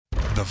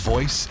The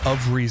voice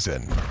of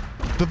reason.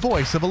 The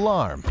voice of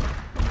alarm.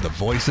 The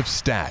voice of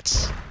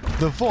stats.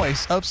 The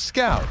voice of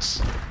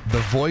scouts. The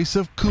voice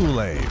of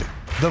Kool-Aid.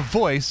 The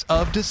voice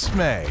of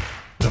dismay.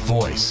 The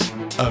voice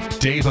of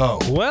Dave-O.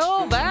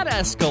 Well, that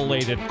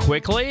escalated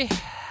quickly.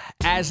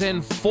 As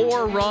in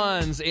 4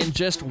 runs in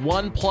just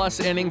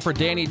 1+ inning for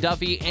Danny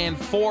Duffy and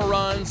 4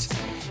 runs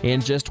in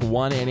just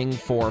 1 inning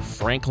for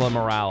Franklin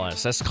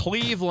Morales. As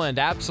Cleveland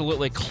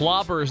absolutely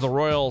clobbers the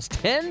Royals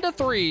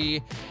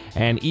 10-3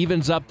 and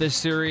evens up this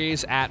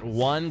series at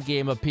 1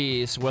 game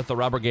apiece, with the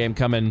rubber game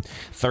coming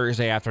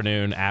Thursday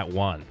afternoon at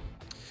 1.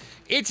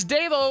 It's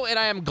Dave-O, and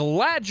I am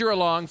glad you're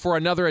along for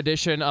another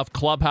edition of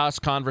Clubhouse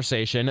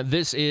Conversation.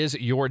 This is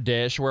your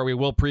dish, where we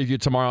will preview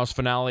tomorrow's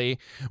finale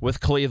with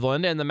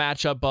Cleveland and the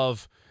matchup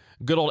of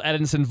good old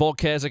Edinson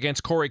Volquez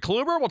against Corey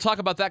Kluber. We'll talk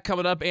about that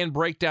coming up and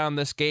break down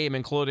this game,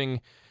 including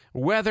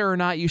whether or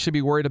not you should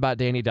be worried about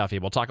Danny Duffy.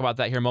 We'll talk about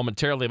that here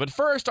momentarily. But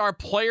first, our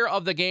player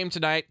of the game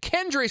tonight,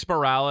 Kendrys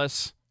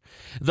Morales.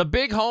 The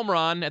big home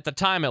run, at the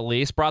time at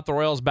least, brought the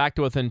Royals back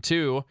to within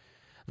 2.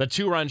 The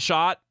 2-run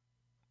shot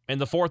in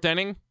the 4th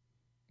inning,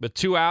 with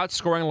 2 outs,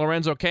 scoring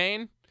Lorenzo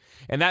Cain.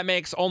 And that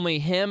makes only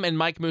him and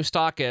Mike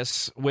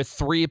Moustakas with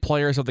 3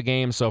 players of the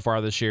game so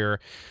far this year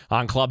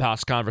on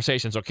Clubhouse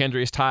Conversation. So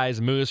Kendrys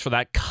ties Moose for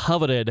that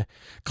coveted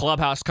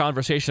Clubhouse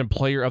Conversation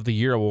Player of the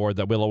Year award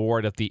that we'll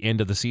award at the end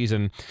of the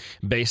season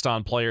based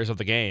on players of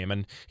the game.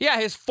 And yeah,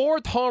 his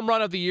 4th home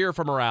run of the year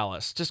for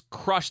Morales. Just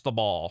crushed the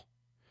ball.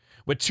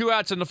 With 2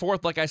 outs in the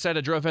 4th, like I said,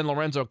 it drove in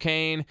Lorenzo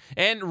Cain.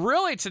 And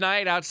really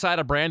tonight, outside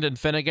of Brandon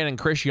Finnegan and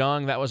Chris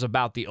Young, that was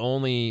about the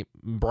only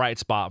bright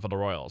spot for the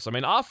Royals. I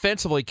mean,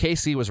 offensively,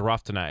 KC was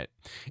rough tonight.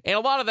 And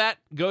a lot of that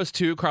goes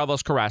to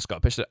Carlos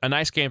Carrasco. Pitched a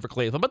nice game for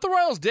Cleveland. But the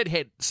Royals did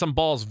hit some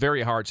balls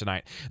very hard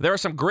tonight. There were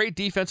some great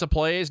defensive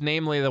plays,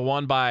 namely the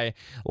one by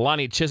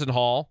Lonnie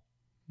Chisenhall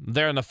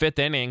there in the 5th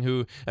inning,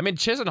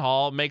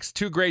 Chisenhall makes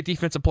 2 great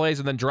defensive plays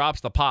and then drops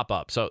the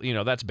pop-up. So,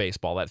 that's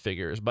baseball. That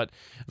figures. But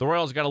the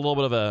Royals got a little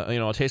bit of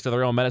a taste of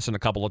their own medicine a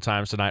couple of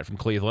times tonight from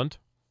Cleveland.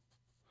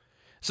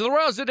 So the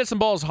Royals did hit some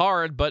balls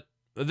hard, but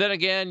then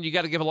again, you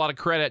got to give a lot of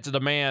credit to the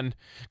man,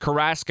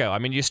 Carrasco. I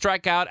mean, you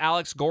strike out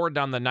Alex Gordon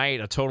on the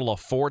night a total of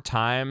 4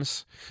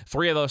 times.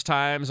 3 of those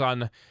times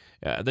on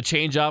the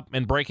changeup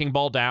and breaking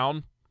ball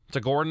down to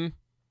Gordon.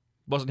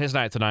 Wasn't his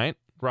night tonight.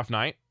 Rough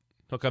night.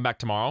 He'll come back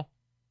tomorrow.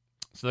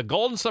 So the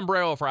golden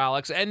sombrero for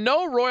Alex, and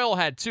no Royal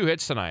had 2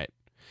 hits tonight.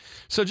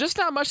 So just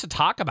not much to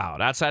talk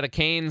about outside of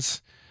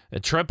Cain's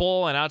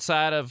triple and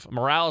outside of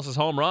Morales'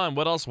 home run.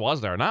 What else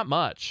was there? Not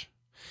much.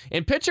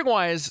 And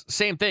pitching-wise,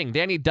 same thing.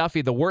 Danny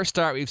Duffy, the worst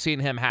start we've seen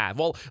him have.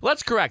 Well,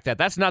 let's correct that.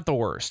 That's not the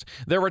worst.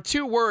 There were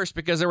 2 worse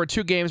because there were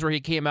 2 games where he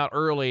came out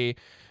early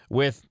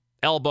with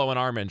elbow and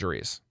arm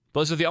injuries.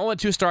 Those are the only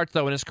 2 starts,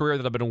 though, in his career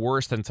that have been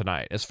worse than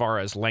tonight as far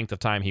as length of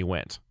time he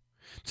went.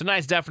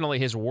 Tonight's definitely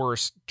his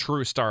worst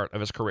true start of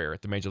his career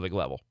at the major league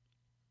level.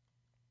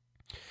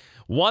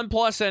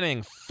 1+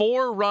 inning,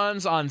 4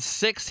 runs on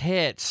 6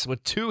 hits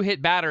with 2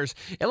 hit batters.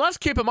 And let's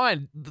keep in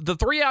mind, the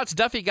 3 outs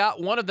Duffy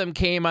got, one of them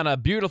came on a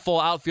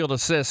beautiful outfield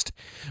assist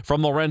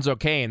from Lorenzo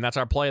Cain. That's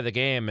our play of the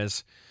game,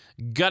 is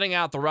gutting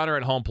out the runner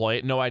at home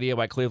plate. No idea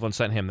why Cleveland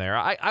sent him there.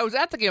 I was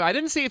at the game. I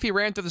didn't see if he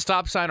ran through the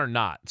stop sign or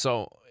not.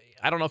 So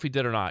I don't know if he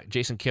did or not.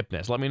 Jason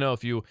Kipnis, let me know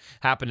if you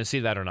happen to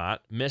see that or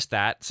not. Missed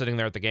that sitting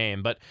there at the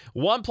game. But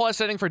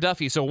 1+ inning for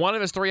Duffy. So one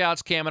of his 3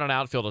 outs came on an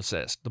outfield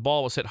assist. The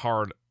ball was hit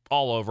hard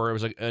all over. It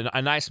was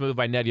a nice move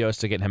by Ned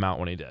Yost to get him out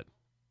when he did.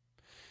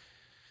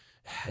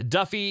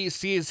 Duffy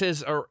sees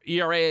his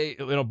ERA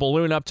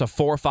balloon up to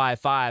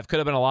 4.55. Could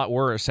have been a lot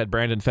worse had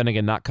Brandon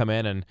Finnegan not come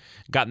in and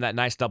gotten that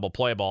nice double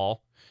play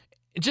ball.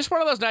 Just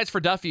one of those nights for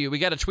Duffy. We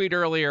got a tweet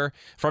earlier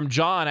from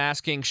John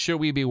asking,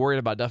 should we be worried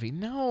about Duffy?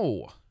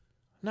 No,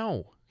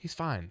 he's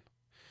fine.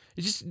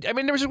 There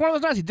was just one of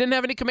those nights. He didn't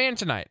have any command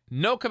tonight.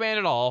 No command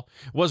at all.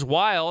 Was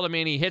wild.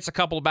 He hits a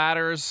couple of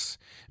batters,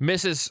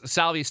 misses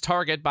Salvi's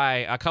target by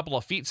a couple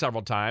of feet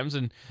several times,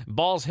 and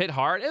balls hit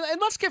hard.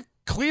 And let's give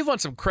Cleveland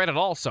some credit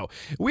also.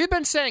 We've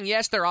been saying,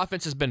 yes, their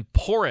offense has been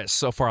porous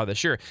so far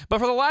this year, but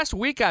for the last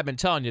week, I've been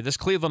telling you, this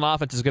Cleveland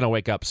offense is going to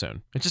wake up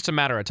soon. It's just a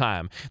matter of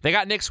time. They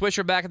got Nick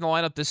Swisher back in the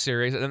lineup this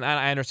series, and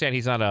I understand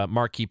he's not a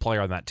marquee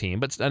player on that team,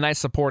 but it's a nice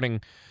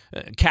supporting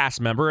cast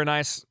member, a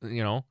nice,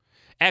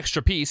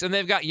 extra piece. And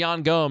they've got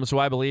Yan Gomes, who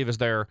I believe is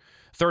their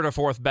 3rd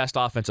or 4th best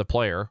offensive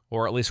player,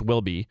 or at least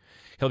will be.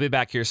 He'll be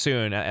back here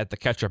soon at the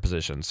catcher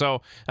position.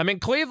 So,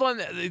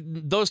 Cleveland,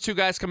 those 2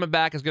 guys coming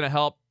back is going to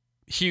help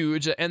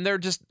huge, and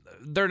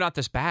they're not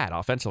this bad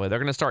offensively. They're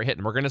going to start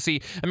hitting. We're going to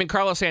see,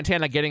 Carlos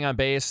Santana getting on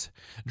base,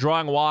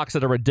 drawing walks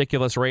at a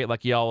ridiculous rate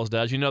like he always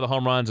does. The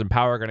home runs and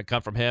power are going to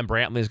come from him.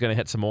 Brantley's going to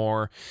hit some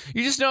more.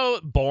 You just know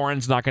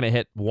Bourne's not going to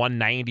hit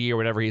 190 or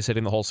whatever he's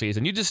hitting the whole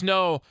season. You just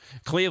know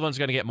Cleveland's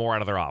going to get more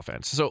out of their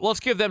offense. So let's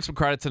give them some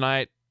credit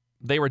tonight.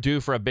 They were due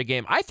for a big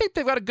game. I think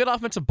they've got a good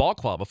offensive ball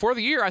club. Before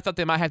the year, I thought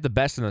they might have the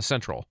best in the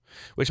Central,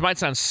 which might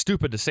sound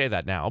stupid to say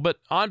that now. But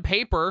on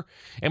paper,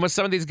 and with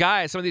some of these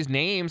guys, some of these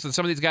names, and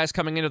some of these guys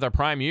coming into their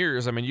prime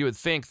years, you would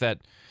think that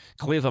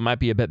Cleveland might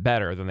be a bit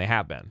better than they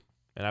have been.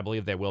 And I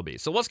believe they will be.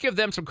 So let's give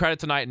them some credit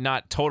tonight and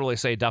not totally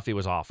say Duffy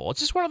was awful.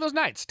 It's just one of those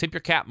nights. Tip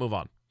your cap, move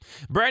on.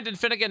 Brandon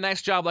Finnegan,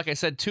 nice job. Like I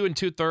said, 2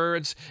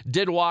 2/3.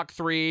 Did walk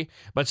 3,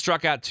 but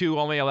struck out 2,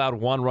 only allowed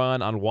 1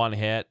 run on 1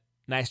 hit.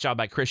 Nice job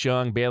by Chris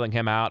Young, bailing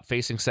him out,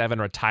 facing 7,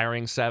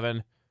 retiring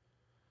 7,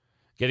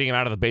 getting him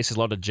out of the bases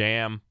loaded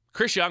jam.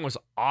 Chris Young was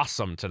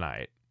awesome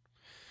tonight.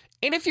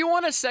 And if you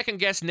want to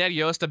second-guess Ned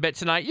Yost a bit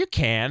tonight, you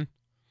can.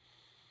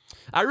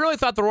 I really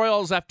thought the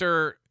Royals,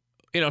 after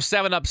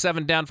 7 up,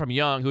 7 down from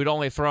Young, who had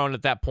only thrown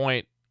at that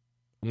point,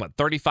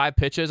 35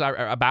 pitches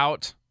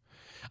about.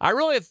 I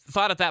really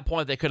thought at that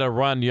point they could have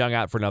run Young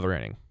out for another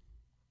inning.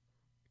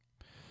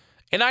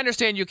 And I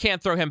understand you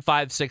can't throw him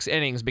 5-6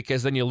 innings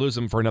because then you lose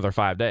him for another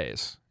 5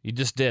 days. You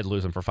just did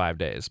lose him for 5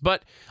 days.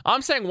 But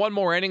I'm saying one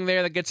more inning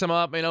there that gets him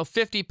up,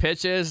 50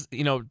 pitches,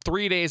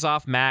 3 days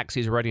off max.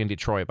 He's ready in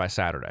Detroit by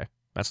Saturday.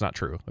 That's not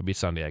true. It'll be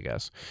Sunday, I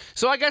guess.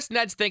 So I guess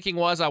Ned's thinking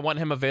was I want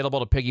him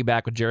available to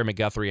piggyback with Jeremy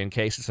Guthrie in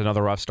case it's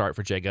another rough start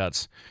for Jay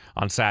Gutz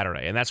on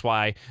Saturday. And that's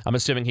why I'm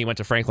assuming he went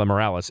to Franklin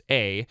Morales,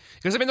 A.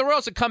 Because, the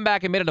Royals had come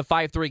back and made it a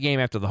 5-3 game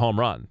after the home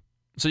run.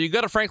 So you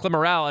go to Franklin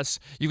Morales,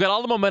 you've got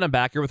all the momentum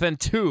back. You're within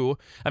 2.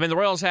 The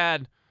Royals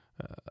had,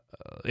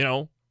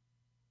 the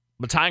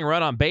tying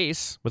run on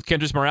base with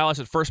Kendrys Morales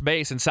at first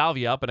base and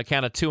Salvi up in a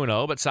count of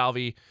 2-0. But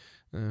Salvi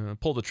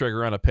pulled the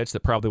trigger on a pitch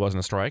that probably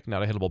wasn't a strike.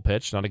 Not a hittable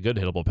pitch. Not a good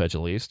hittable pitch,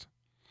 at least.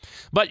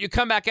 But you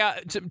come back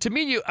out. To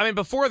me,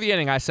 before the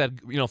inning, I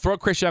said, throw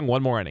Chris Young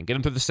one more inning. Get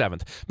him through the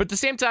 7th. But at the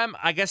same time,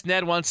 I guess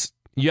Ned wants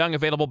Young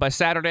available by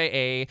Saturday,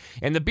 A.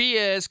 And the B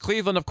is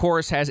Cleveland, of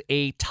course, has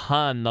a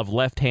ton of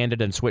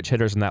left-handed and switch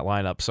hitters in that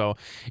lineup. So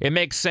it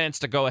makes sense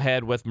to go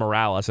ahead with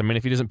Morales.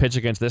 If he doesn't pitch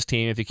against this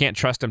team, if you can't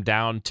trust him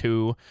down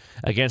 2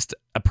 against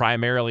a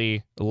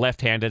primarily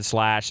left-handed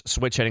 /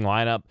 switch hitting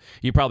lineup,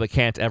 you probably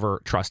can't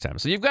ever trust him.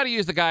 So you've got to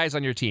use the guys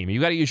on your team.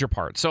 You've got to use your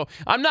parts. So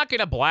I'm not going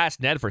to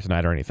blast Ned for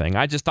tonight or anything.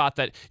 I just thought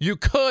that you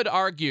could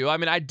argue.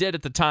 I did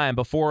at the time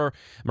before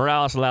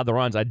Morales allowed the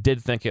runs. I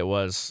did think it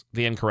was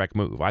the incorrect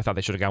move. I thought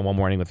they should have gone one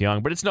more inning with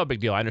Young, but it's no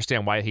big deal. I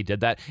understand why he did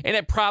that, and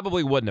it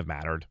probably wouldn't have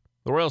mattered.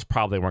 The Royals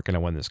probably weren't going to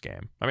win this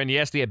game.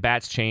 Yes, the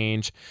at-bats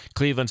change.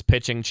 Cleveland's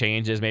pitching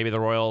changes. Maybe the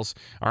Royals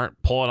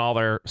aren't pulling all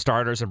their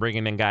starters and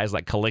bringing in guys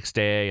like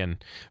Calixte and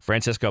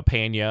Francisco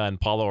Pena and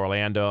Paulo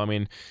Orlando.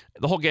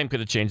 The whole game could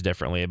have changed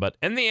differently, but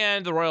in the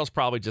end, the Royals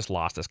probably just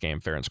lost this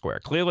game fair and square.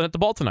 Cleveland hit the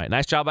ball tonight.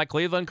 Nice job by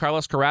Cleveland.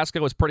 Carlos Carrasco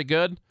was pretty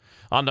good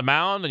on the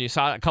mound, and you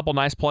saw a couple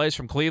nice plays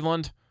from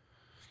Cleveland,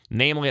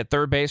 namely at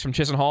third base from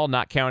Chisenhall,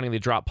 not counting the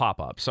drop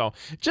pop-up. So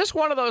just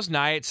one of those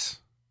nights.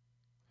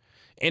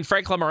 And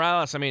Franklin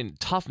Morales,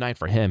 tough night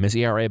for him. His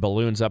ERA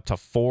balloons up to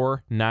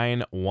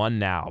 4.91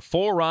 now.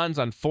 4 runs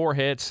on 4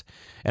 hits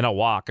and a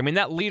walk.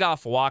 That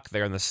leadoff walk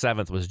there in the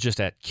 7th was just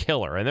a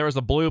killer. And there was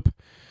a bloop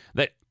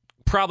that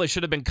probably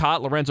should have been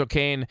caught. Lorenzo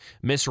Cain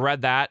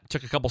misread that,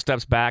 took a couple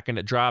steps back, and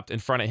it dropped in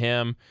front of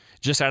him,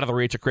 just out of the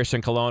reach of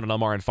Christian Colon and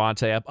Omar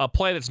Infante. A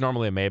play that's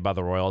normally made by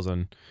the Royals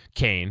and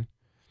Cain.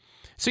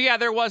 So, yeah,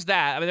 there was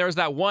that. There was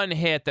that one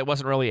hit that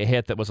wasn't really a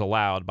hit that was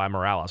allowed by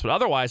Morales. But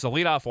otherwise, the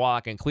leadoff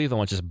walk, and Cleveland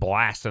was just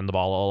blasting the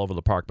ball all over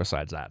the park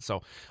besides that.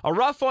 So, a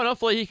rough one.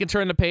 Hopefully, he can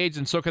turn the page,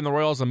 and so can the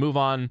Royals, and move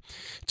on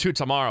to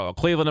tomorrow.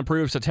 Cleveland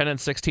improves to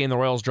 10-16. The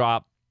Royals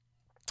drop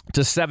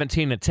to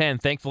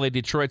 17-10. Thankfully,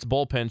 Detroit's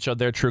bullpen showed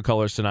their true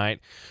colors tonight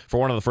for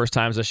one of the first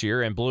times this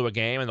year and blew a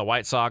game, and the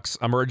White Sox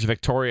emerged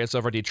victorious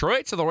over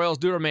Detroit. So, the Royals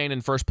do remain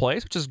in first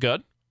place, which is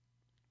good.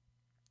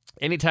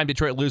 Anytime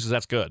Detroit loses,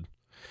 that's good.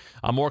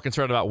 I'm more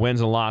concerned about wins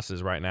and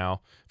losses right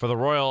now for the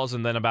Royals,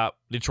 and then about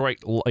Detroit,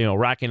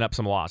 racking up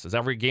some losses.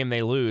 Every game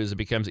they lose, it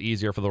becomes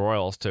easier for the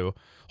Royals to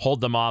hold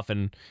them off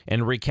and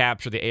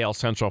recapture the AL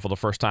Central for the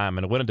first time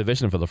and win a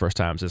division for the first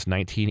time since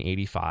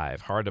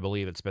 1985. Hard to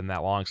believe it's been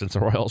that long since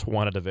the Royals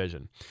won a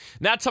division.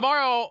 Now,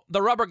 tomorrow,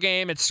 the rubber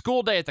game, it's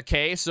school day at the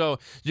K, so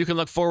you can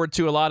look forward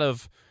to a lot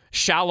of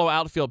shallow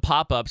outfield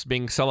pop-ups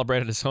being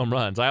celebrated as home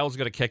runs. I always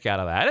get a kick out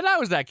of that. And I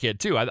was that kid,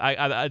 too.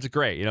 It's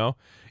great,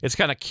 It's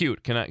kind of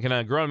cute. Can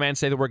a grown man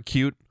say the word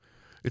cute?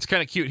 It's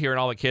kind of cute hearing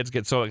all the kids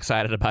get so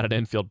excited about an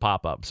infield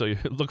pop-up. So you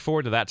look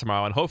forward to that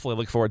tomorrow, and hopefully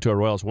look forward to a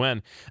Royals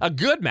win. A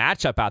good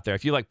matchup out there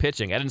if you like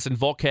pitching. Edinson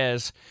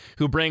Volquez,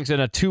 who brings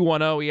in a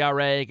 2.10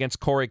 ERA against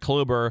Corey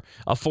Kluber,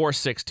 a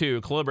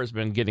 4.62. Kluber's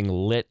been getting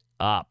lit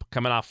up,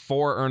 coming off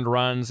 4 earned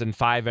runs in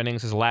 5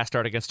 innings his last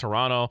start against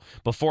Toronto.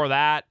 Before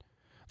that,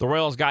 the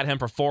Royals got him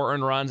for 4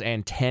 earned runs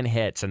and 10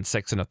 hits in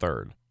 6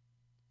 1/3.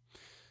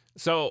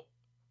 So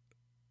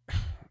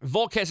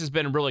Volquez has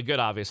been really good,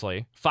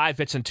 obviously. 5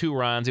 hits and 2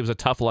 runs. He was a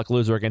tough luck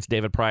loser against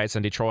David Price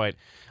in Detroit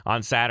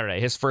on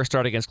Saturday. His first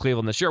start against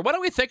Cleveland this year. What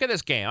do we think of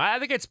this game? I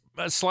think it's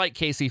a slight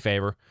KC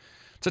favor.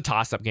 It's a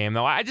toss-up game,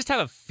 though. I just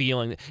have a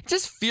feeling. It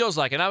just feels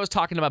like, and I was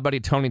talking to my buddy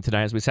Tony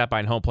tonight as we sat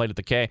behind home plate at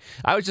the K.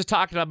 I was just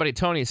talking to my buddy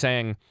Tony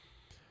saying,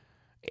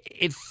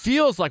 it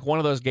feels like one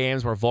of those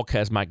games where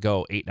Volquez might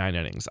go 8-9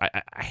 innings.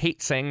 I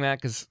hate saying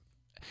that because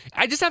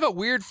I just have a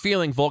weird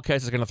feeling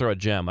Volquez is going to throw a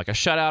gem, like a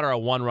shutout or a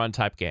 1-run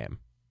type game.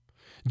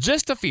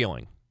 Just a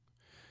feeling.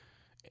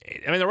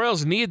 I mean, the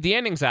Royals need the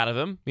innings out of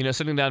him.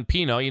 Sitting down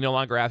Pino, you no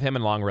longer have him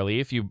in long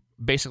relief. You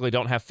basically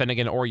don't have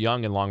Finnegan or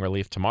Young in long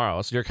relief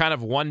tomorrow. So you're kind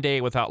of one day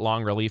without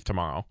long relief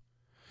tomorrow.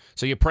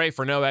 So you pray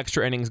for no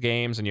extra innings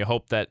games, and you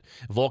hope that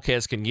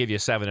Volquez can give you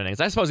 7 innings.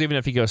 I suppose even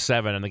if he goes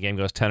 7 and the game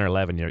goes 10 or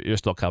 11, you're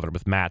still covered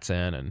with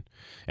Matson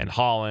and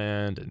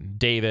Holland and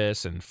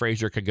Davis, and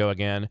Frazier could go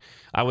again.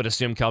 I would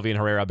assume Kelvin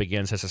Herrera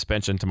begins his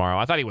suspension tomorrow.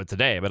 I thought he would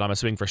today, but I'm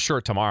assuming for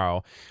sure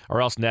tomorrow,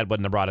 or else Ned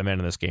wouldn't have brought him in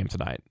this game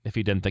tonight if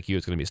he didn't think he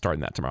was going to be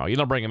starting that tomorrow. You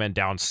don't bring him in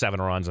down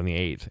 7 runs in the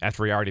 8th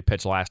after he already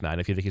pitched last night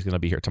if you think he's going to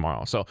be here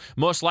tomorrow. So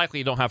most likely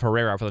you don't have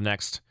Herrera for the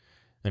next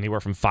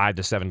anywhere from 5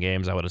 to 7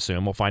 games, I would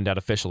assume. We'll find out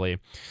officially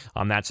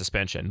on that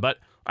suspension. But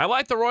I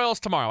like the Royals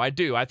tomorrow. I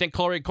do. I think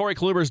Corey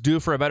Kluber's due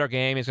for a better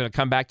game. He's going to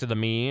come back to the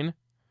mean.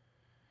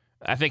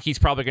 I think he's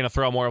probably going to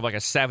throw more of like a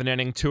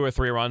 7-inning, 2 or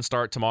 3 run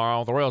start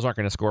tomorrow. The Royals aren't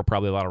going to score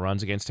probably a lot of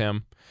runs against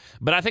him.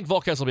 But I think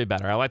Volquez will be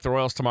better. I like the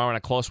Royals tomorrow in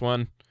a close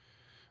one.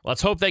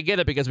 Let's hope they get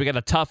it, because we got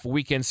a tough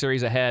weekend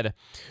series ahead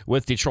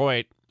with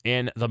Detroit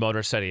in the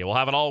Motor City. We'll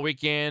have it all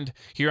weekend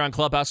here on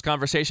Clubhouse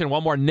Conversation.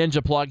 One more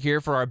ninja plug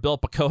here for our Bill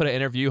Pecota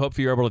interview.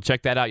 Hopefully you're able to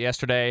check that out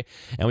yesterday.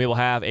 And we will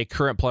have a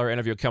current player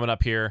interview coming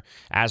up here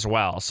as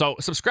well. So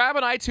subscribe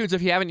on iTunes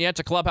if you haven't yet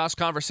to Clubhouse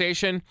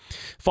Conversation.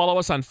 Follow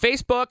us on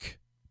Facebook,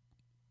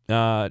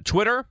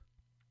 Twitter.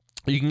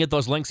 You can get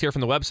those links here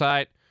from the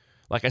website.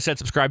 Like I said,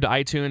 subscribe to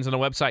iTunes on the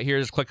website here.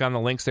 Just click on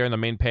the links there in the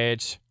main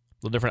page.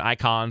 Little different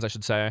icons, I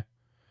should say.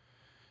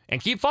 And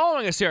keep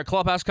following us here at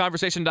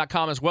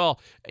clubhouseconversation.com as well.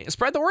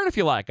 Spread the word if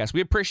you like us. We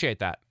appreciate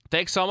that.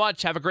 Thanks so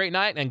much. Have a great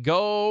night, and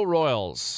go Royals.